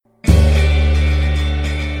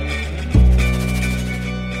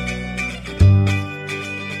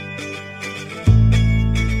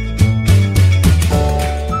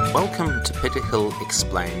Peter Hill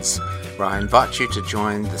Explains, where I invite you to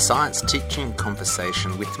join the science teaching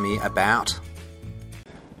conversation with me about...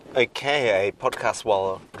 Okay, a podcast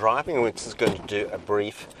while driving, which is going to do a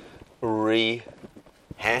brief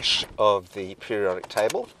rehash of the periodic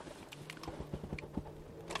table.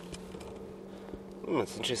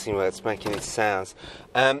 It's interesting where it's making these sounds.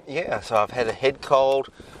 So I've had a head cold,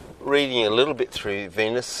 reading a little bit through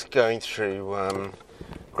Venus, going through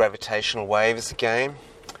gravitational waves again.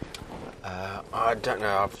 I don't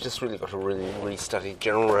know, I've just really got to restudy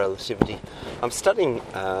general relativity. I'm studying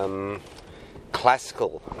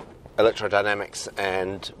classical electrodynamics,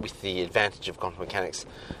 and with the advantage of quantum mechanics,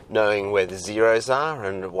 knowing where the zeros are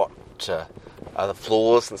and what are the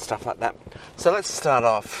flaws and stuff like that. So let's start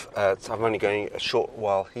off. So I'm only going a short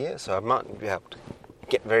while here, so I might be able to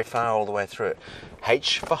get very far all the way through it.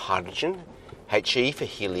 H for hydrogen, He for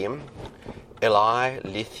helium, Li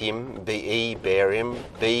lithium, Be barium,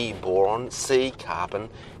 B boron, C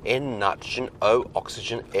carbon, N nitrogen, O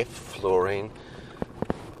oxygen, F fluorine,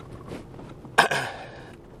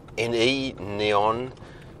 Ne neon,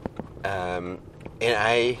 Na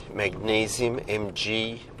magnesium, Na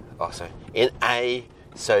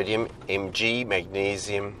sodium, Mg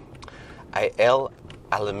magnesium, Al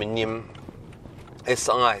aluminium, Si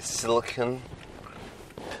silicon,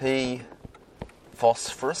 P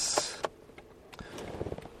phosphorus,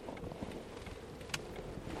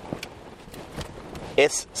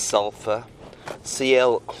 S sulfur,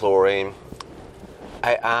 Cl chlorine,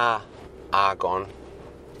 Ar argon,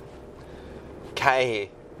 K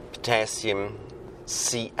potassium,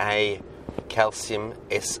 Ca calcium,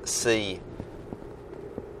 Sc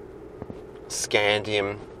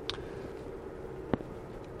scandium,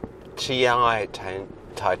 Ti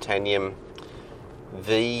titanium,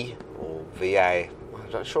 V or Va,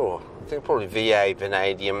 I'm not sure, I think probably Va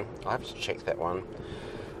vanadium, I have to check that one,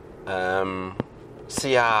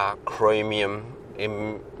 Cr chromium,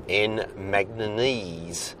 Mn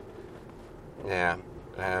manganese. Now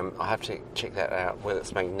I have to check that out, whether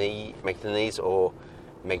it's manganese or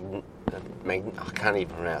I can't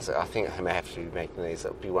even pronounce it. I think it may have to be manganese.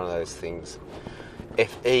 That would be one of those things.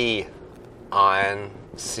 Fe iron,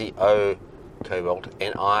 Co cobalt,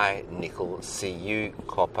 Ni nickel, Cu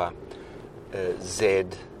copper, Z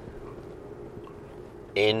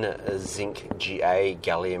N zinc, Ga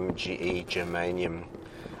gallium, Ge germanium,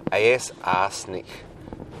 As arsenic,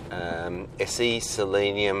 Se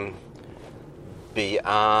selenium, Br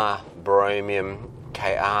bromium,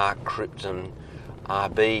 Kr krypton,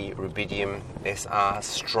 Rb rubidium, Sr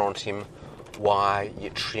strontium, Y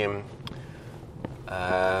yttrium,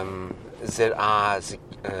 Zr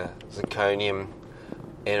zirconium,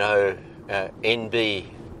 Nb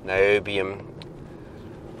niobium,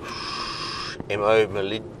 Mo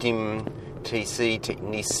molybdenum, Tc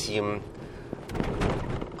technetium,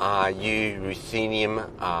 Ru ruthenium,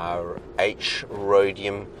 Rh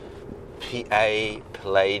rhodium, Pa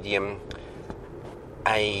palladium,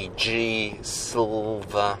 Ag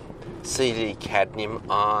silver, Cd cadmium,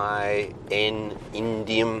 In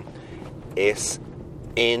indium,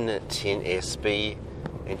 Sn tin Sb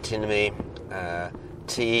antimony,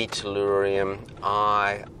 T tellurium,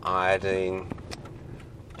 I iodine,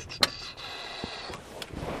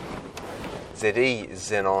 Ze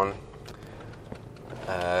xenon,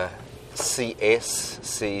 Cs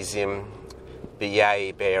cesium,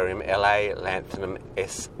 Ba barium, La lanthanum,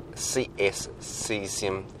 Cs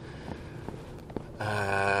cesium,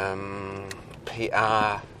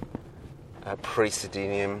 Pr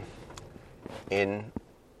praseodymium, N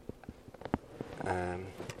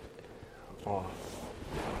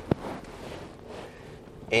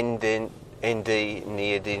Nd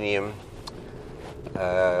neodymium,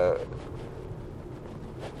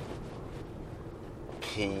 P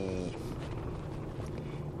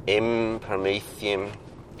M promethium,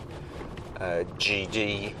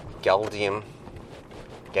 Gd galdium,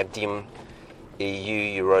 Eu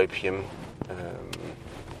europium,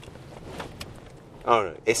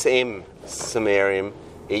 Sm samarium,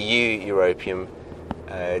 Eu europium,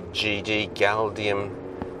 Gd galdium,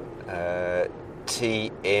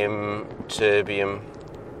 Tm terbium,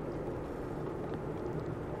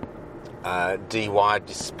 Dy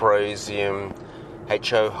dysprosium, Ho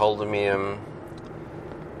holmium,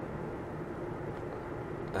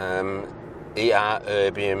 Er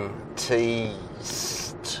erbium, T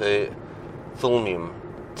thulmium,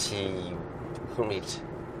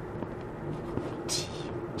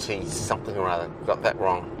 T something or other, got that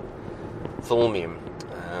wrong, thulmium,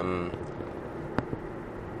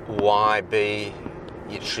 Yb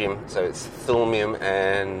yttrium, so it's thulmium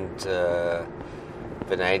and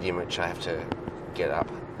vanadium, which I have to get up.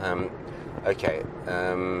 Okay.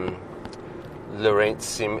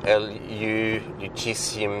 Lawrencium, Lu,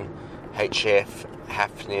 lutetium, HF,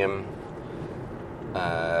 hafnium,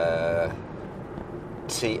 Ta,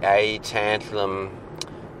 tantalum,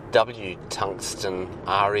 W, tungsten,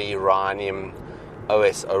 Re, rhenium,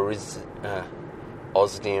 Os,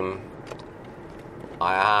 osmium,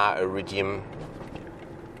 Ir, iridium,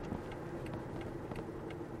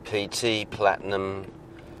 PT, platinum,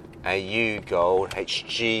 Au, gold,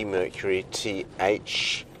 Hg, mercury, Th,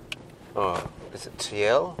 is it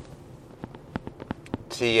TL?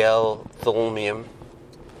 TL, thulmium.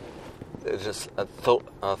 It's just I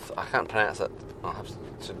can't pronounce it. I'll have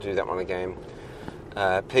to do that one again.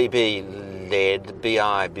 PB, lead.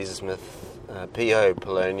 Bi, bismuth. PO,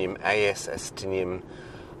 polonium. AS, actinium.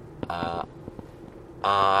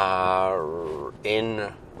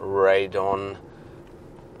 RN, radon.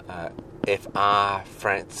 FR,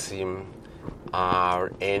 francium.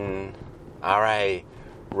 RN, RA,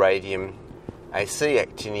 radium. AC,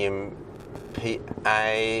 actinium.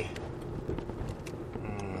 PA,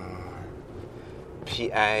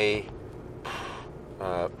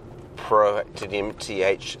 proactinium,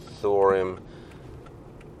 TH, thorium.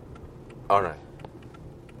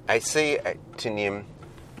 AC, actinium.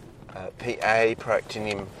 PA,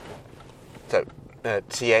 proactinium. So,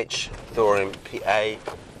 TH, thorium. PA,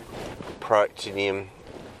 proactinium.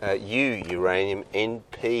 U, uranium.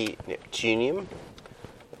 NP, neptunium.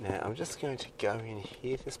 Now, I'm just going to go in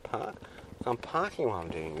here, this part. I'm parking while I'm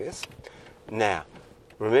doing this. Now,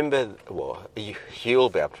 remember, you'll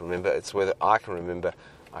be able to remember, it's whether I can remember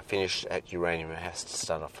I finished at uranium. It has to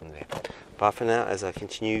start off from there. Bye for now as I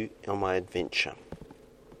continue on my adventure.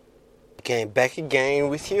 Back again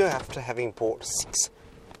with you after having bought 6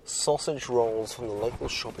 sausage rolls from the local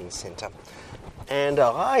shopping centre. And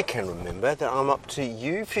I can remember that I'm up to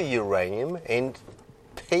U for uranium and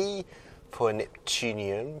P for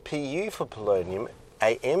neptunium, Pu for polonium,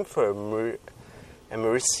 Am for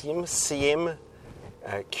americium, Cm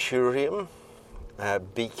curium,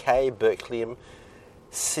 Bk berkelium,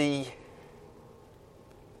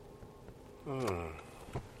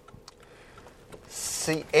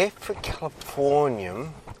 Cf for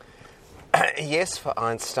californium, Es for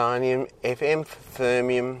einsteinium, Fm for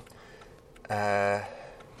fermium,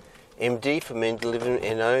 Md for mendelevium,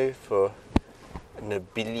 No for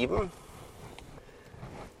nobelium,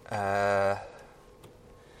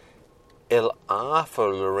 Lr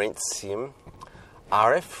for lawrencium,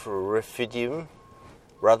 Rf for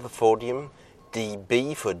rutherfordium,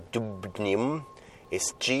 Db for dubnium,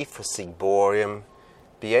 Sg for sigborium,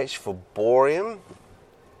 Bh for borium.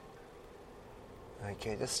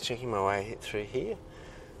 Okay, just checking my way through here.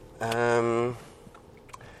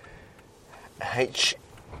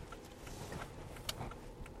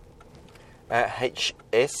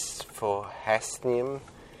 HS for hafnium,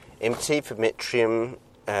 MT for metrium,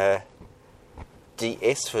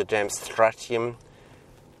 DS for damstratium,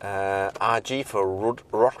 RG for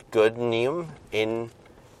roentgenium,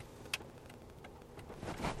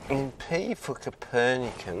 NP for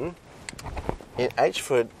Copernican, H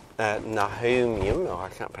for nihonium, I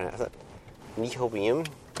can't pronounce it, nihonium,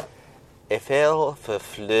 FL for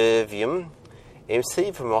flevium,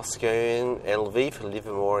 MC for Moscovian, LV for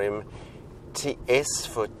livermorium, TS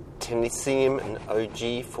for tennessinium, and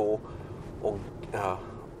OG for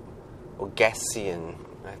orgasium.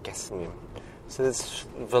 So there's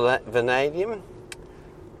vanadium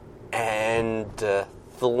and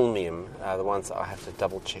thulmium are the ones that I have to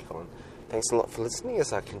double check on. Thanks a lot for listening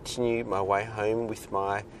as I continue my way home with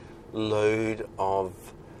my load of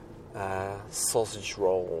sausage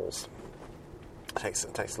rolls.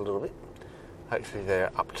 It takes a little bit. Hopefully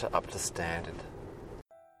they're up to standard.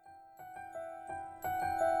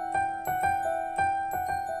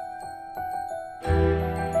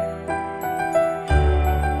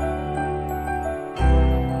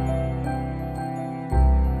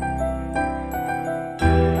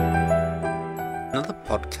 Another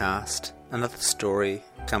podcast, another story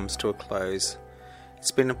comes to a close.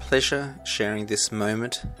 It's been a pleasure sharing this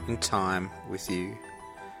moment in time with you.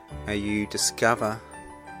 May you discover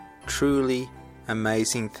truly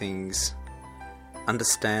amazing things,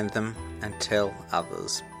 understand them, and tell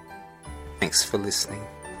others. Thanks for listening.